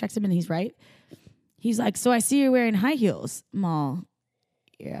fact checked him and he's right. He's like, so I see you're wearing high heels. I'm all,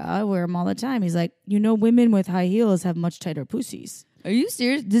 yeah, I wear them all the time. He's like, women with high heels have much tighter pussies. Are you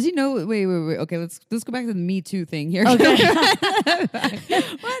serious? Does he know? Wait. Okay, let's go back to the Me Too thing here. Okay.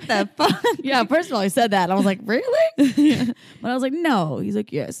 What the fuck? Yeah, first of all, he said that. I was like, really? Yeah. But I was like, no. He's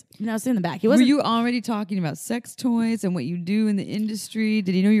like, yes. And I was in the back. Were you already talking about sex toys and what you do in the industry?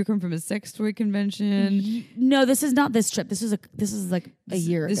 Did he know you come from a sex toy convention? No, this is not this trip. This is like a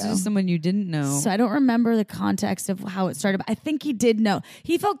year ago. This is someone you didn't know. So I don't remember the context of how it started, but I think he did know.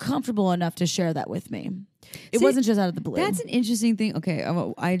 He felt comfortable enough to share that with me. It wasn't just out of the blue. That's an interesting thing. Okay,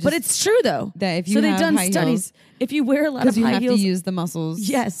 but it's true though. That if you so they've have done high studies. Heels, if you wear a lot of high heels, you have heels, to use the muscles.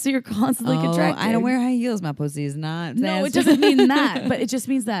 Yes, so you're constantly contracting. I don't wear high heels. My pussy is not. No, it doesn't mean that. But it just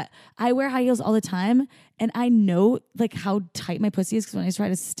means that I wear high heels all the time, and I know like how tight my pussy is because when I try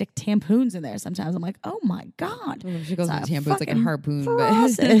to stick tampons in there, sometimes I'm like, oh my god. Well, she goes with tampons like a harpoon,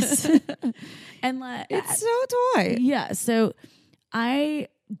 process. And like, it's so toy. Yeah, so I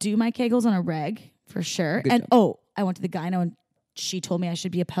do my Kegels on a reg for sure. Good and job. I went to the gyno and she told me I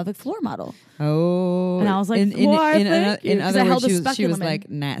should be a pelvic floor model. Oh. And I was like, in other words, she was like,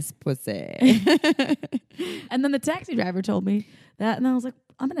 nice pussy. And then the taxi driver told me that. And I was like,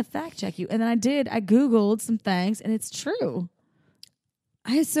 I'm going to fact check you. And then I did. I Googled some things and it's true.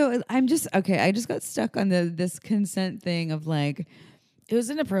 I just got stuck on this consent thing of like, it was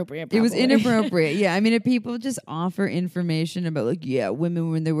inappropriate. Probably. It was inappropriate. Yeah. I mean, if people just offer information about like, yeah,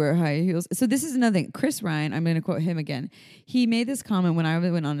 women when they wear high heels. So this is another thing. Chris Ryan, I'm going to quote him again. He made this comment when I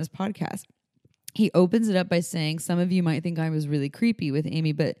went on his podcast. He opens it up by saying, some of you might think I was really creepy with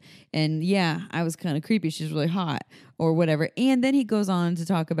Amy, and yeah, I was kind of creepy. She's really hot or whatever. And then he goes on to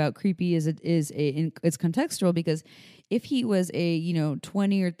talk about creepy it's contextual, because if he was a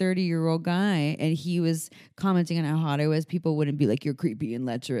 20 or 30-year-old guy and he was commenting on how hot I was, people wouldn't be like, you're creepy and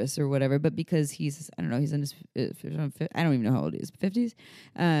lecherous or whatever. But because he's in his I don't even know how old he is, 50s,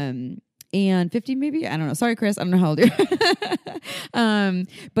 and 50 maybe, I don't know. Sorry, Chris, I don't know how old you are.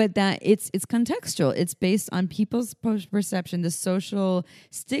 But that it's contextual. It's based on people's perception, the social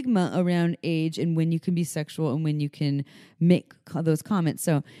stigma around age and when you can be sexual and when you can make those comments.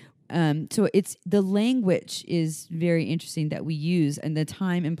 So it's the language is very interesting that we use and the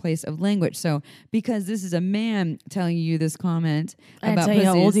time and place of language. So because this is a man telling you this comment about pussies,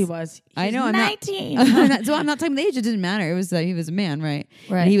 how old he was. I know. 19. I'm not talking the age. It didn't matter. It was that he was a man, right?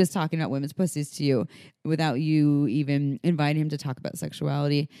 Right. And he was talking about women's pussies to you without you even inviting him to talk about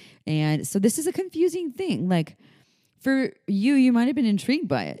sexuality. And so this is a confusing thing. Like, for you might have been intrigued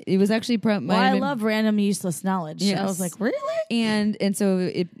by it. It was actually I love random useless knowledge. Yes. I was like, really? And so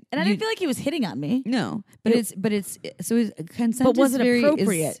it. And I didn't feel like he was hitting on me. No, but it's consent. But was it very,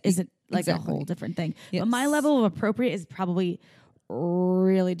 appropriate? Is it like exactly. a whole different thing? Yes. But my level of appropriate is probably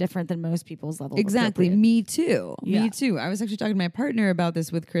really different than most people's level. Exactly. Of Me too. Yeah. Me too. I was actually talking to my partner about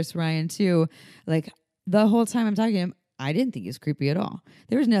this with Chris Ryan too. Like the whole time I'm talking to him, I didn't think he was creepy at all.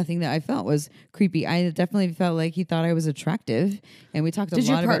 There was nothing that I felt was creepy. I definitely felt like he thought I was attractive, and we talked a lot about sex.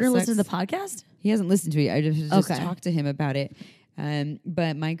 Did your partner listen to the podcast? He hasn't listened to it. I just talked to him about it.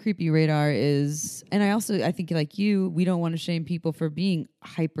 But my creepy radar is, and I think like you, we don't want to shame people for being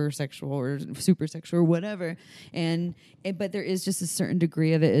hypersexual or super sexual or whatever. But there is just a certain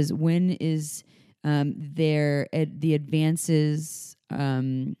degree of it is when is the advances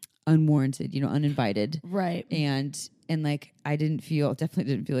unwarranted, uninvited, right? And like I definitely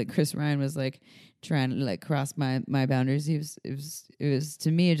didn't feel like Chris Ryan was like trying to like cross my boundaries. It was to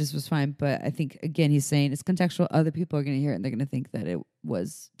me it just was fine. But I think again he's saying it's contextual. Other people are going to hear it and they're going to think that it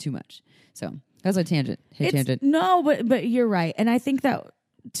was too much. So that's a tangent. Tangent. No, but you're right, and I think that.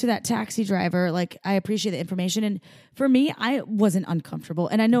 To that taxi driver, like I appreciate the information, and for me, I wasn't uncomfortable,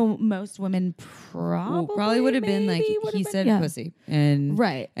 and I know most women probably would have been like he said pussy and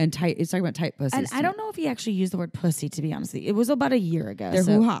right and tight. It's talking about tight pussies, and I don't know if he actually used the word pussy. To be honest with you, it was about a year ago. They're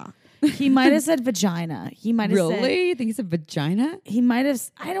hoo-ha. He might have said vagina. He might have said. Really? You think he said vagina? He might have.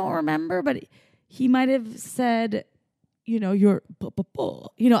 I don't remember, but he might have said, you're.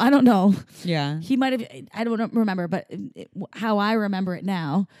 I don't know. Yeah. He might have. I don't remember, but how I remember it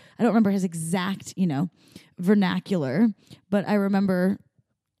now, I don't remember his exact, vernacular, but I remember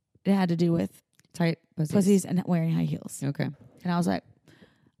it had to do with Tight pussies and wearing high heels. Okay. And I was like,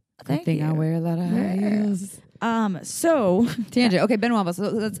 I think I wear a lot of high heels. So tangent. Okay, Ben Wa balls. So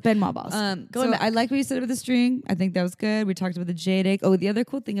let's Ben Wa balls. So I like what you said about the string. I think that was good. We talked about the jade egg. Oh, the other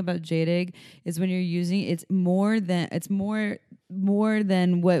cool thing about jade egg is when you're using it's more than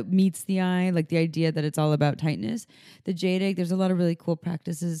what meets the eye, like the idea that it's all about tightness. The jade egg, there's a lot of really cool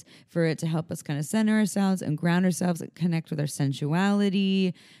practices for it to help us kind of center ourselves and ground ourselves and connect with our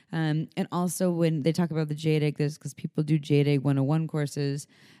sensuality. And also when they talk about the jade egg, there's because people do jade egg 101 courses,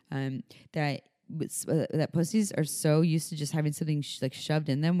 that pussies are so used to just having something shoved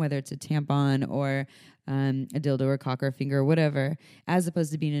in them, whether it's a tampon or a dildo or a cock or a finger or whatever, as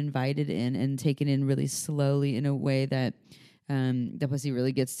opposed to being invited in and taken in really slowly in a way that the pussy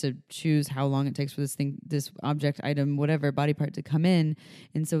really gets to choose how long it takes for this object, item, whatever body part to come in.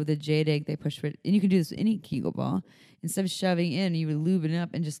 And so with the jade egg, they push for it. And you can do this with any Kegel ball. Instead of shoving in, you would lube it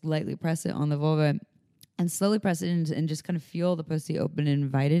up and just lightly press it on the vulva and slowly press it in and just kind of feel the pussy open and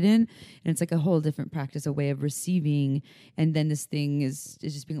invite it in. And it's like a whole different practice, a way of receiving. And then this thing it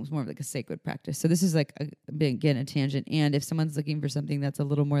just becomes more of like a sacred practice. So this is like, again, a tangent. And if someone's looking for something that's a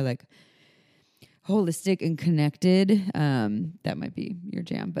little more like holistic and connected, that might be your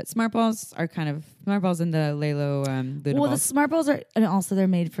jam. But smart balls and the Lelo Luna well, balls. the smart balls are, and also they're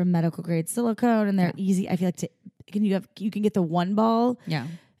made from medical grade silicone, and they're easy. I feel like you can get the one ball,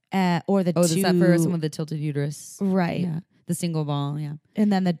 or the two. Is that for someone with a tilted uterus? Right. Yeah. The single ball, yeah.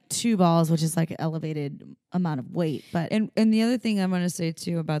 And then the two balls, which is like an elevated amount of weight. But and the other thing I'm going to say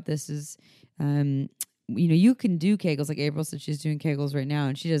too about this is, you can do Kegels, like April said she's doing Kegels right now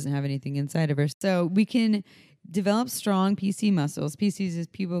and she doesn't have anything inside of her. So we can develop strong PC muscles. PCs is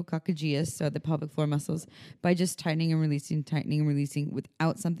pubococcygeus, so the pelvic floor muscles, by just tightening and releasing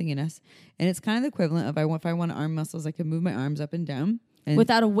without something in us. And it's kind of the equivalent of if I want arm muscles, I can move my arms up and down. And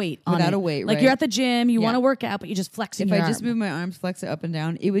without a weight on without it. a weight, like right? You're at the gym, you want to work out, but you just flexing your arm. If I arm. just move my arms, flex it up and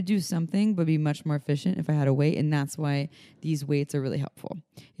down, it would do something, but be much more efficient if I had a weight. And that's why these weights are really helpful,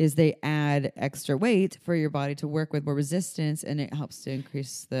 is they add extra weight for your body to work with more resistance, and it helps to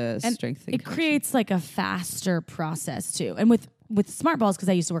increase the strength. It creates like a faster process too. And with smart balls, because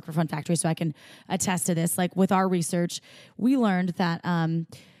I used to work for Fun Factory, so I can attest to this. Like with our research, we learned that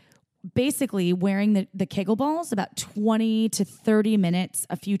basically wearing the Kegel balls about 20 to 30 minutes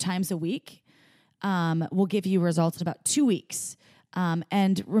a few times a week will give you results in about 2 weeks.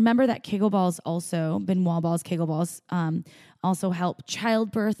 And remember that Kegel balls also, Ben Wa balls, Kegel balls, also help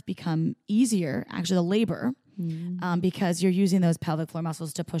childbirth become easier, actually the labor, because you're using those pelvic floor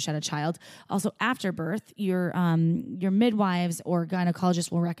muscles to push out a child. Also, after birth, your midwives or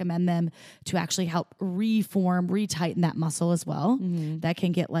gynecologists will recommend them to actually help retighten that muscle as well. Mm-hmm. That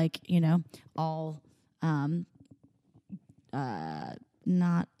can get all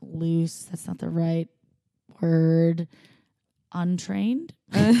not loose. That's not the right word. Untrained.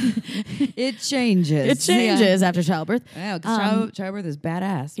 It changes. After childbirth. Yeah, because childbirth is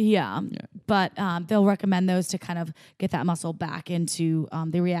badass. Yeah. But they'll recommend those to kind of get that muscle back into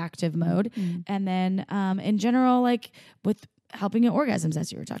the reactive mode. Mm. And then in general, like with helping in orgasms, as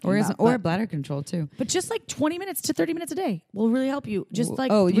you were talking about. Or bladder control too. But just like 20 minutes to 30 minutes a day will really help you. Just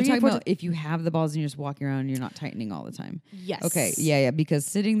like you're talking about if you have the balls and you're just walking around and you're not tightening all the time. Yes. Okay. Yeah. Because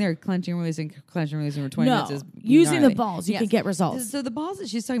sitting there clenching, releasing for 20 minutes is using gnarly. the balls, you can get results. So the balls that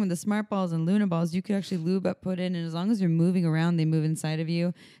she's talking about, the smart balls and Luna balls, you could actually lube up, put in, and as long as you're moving around, they move inside of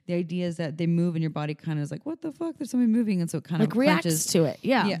you. The idea is that they move and your body kind of is like, what the fuck? There's something moving, and so it kind of reacts to it.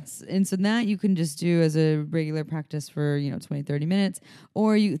 Yeah. Yes. And so that you can just do as a regular practice for 20, 30 minutes.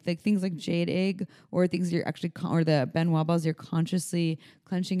 Or you like things like jade egg, or things you're actually or the Ben Wa balls you're consciously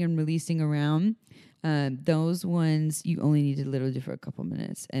clenching and releasing around. Those ones you only need to literally do for a couple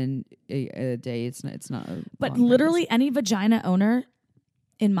minutes, and a day it's not. But literally any vagina owner,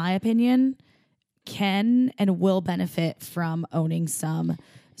 in my opinion, can and will benefit from owning some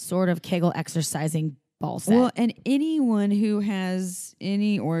sort of Kegel exercising ball set. Well, and anyone who has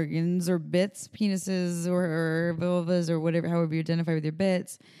any organs or bits, penises or vulvas or whatever, however you identify with your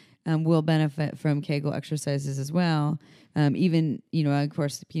bits, will benefit from Kegel exercises as well. Even, of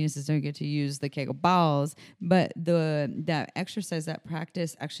course, the penises don't get to use the Kegel balls, but that exercise, that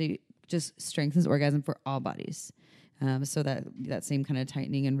practice actually just strengthens orgasm for all bodies. So that same kind of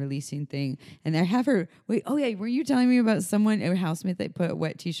tightening and releasing thing. And I have her, were you telling me about someone, a housemate that put a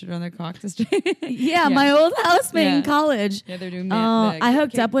wet t-shirt on their cock to straighten? Yeah, my old housemate in college. Yeah, they're doing I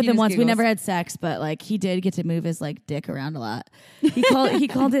hooked up with him once. We never had sex, but like he did get to move his like dick around a lot. He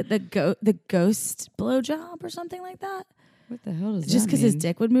called it the ghost blowjob or something like that. What the hell does that mean? Just because his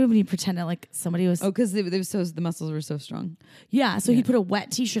dick would move and he pretended like somebody was... Oh, because the muscles were so strong. Yeah, so he put a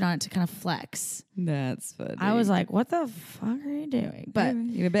wet t-shirt on it to kind of flex. That's funny. I was like, what the fuck are you doing? But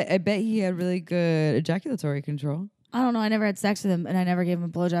I bet he had really good ejaculatory control. I don't know. I never had sex with him and I never gave him a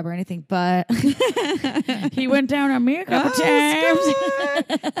blowjob or anything, but he went down on me a couple times.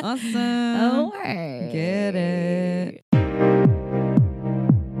 Awesome. Oh, hey. Get it.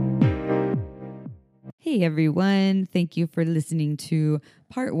 Hey everyone, thank you for listening to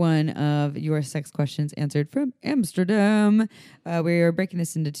part 1 of Your Sex Questions Answered from Amsterdam. We are breaking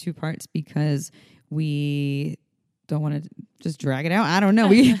this into 2 parts because we don't want to just drag it out. I don't know. I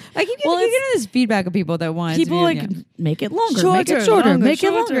keep getting this feedback of people that want people make it longer, make it shorter, make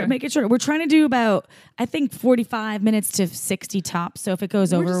it longer, make it shorter. We're trying to do about, I think, 45 minutes to 60 tops. So if it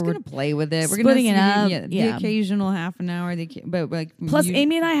goes over, we're just gonna play with it. We're splitting it up. The occasional half an hour. But like, plus,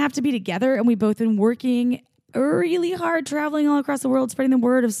 Amy and I have to be together, and we both been working really hard, traveling all across the world, spreading the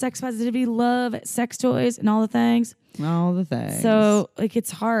word of sex positivity, love, sex toys, and all the things. All the things. So like,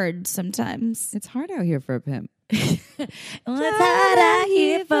 it's hard sometimes. It's hard out here for a pimp. It's hard out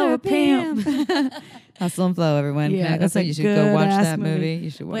here for a pimp. Hustle and Flow, everyone. Yeah, that's what you should go watch that movie. You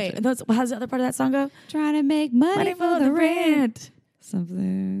should watch it. How's the other part of that song go? Trying to make money for the rent.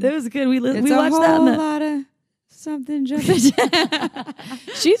 Something. That was good. We watched that. It's a lot of something jumping.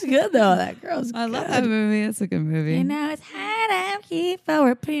 She's good though. That girl's I love that movie. It's a good movie. And now it's hard out here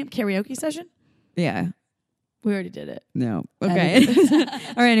for a pimp. Karaoke session? Yeah. We already did it. No. Okay. All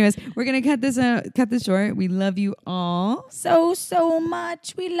right. Anyways, we're gonna cut this short. We love you all so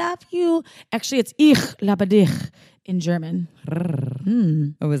much. We love you. Actually, it's Ich liebe dich in German.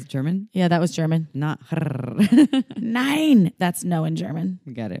 Oh, was it German? Yeah, that was German. Not Nein. That's no in German.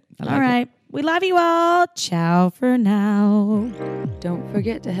 Got it. All right. We love you all. Ciao for now. Don't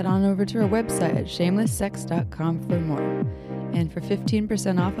forget to head on over to our website at shamelesssex.com for more. And for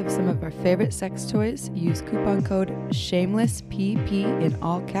 15% off of some of our favorite sex toys, use coupon code SHAMELESSPP in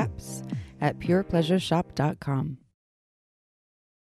all caps at purepleasureshop.com.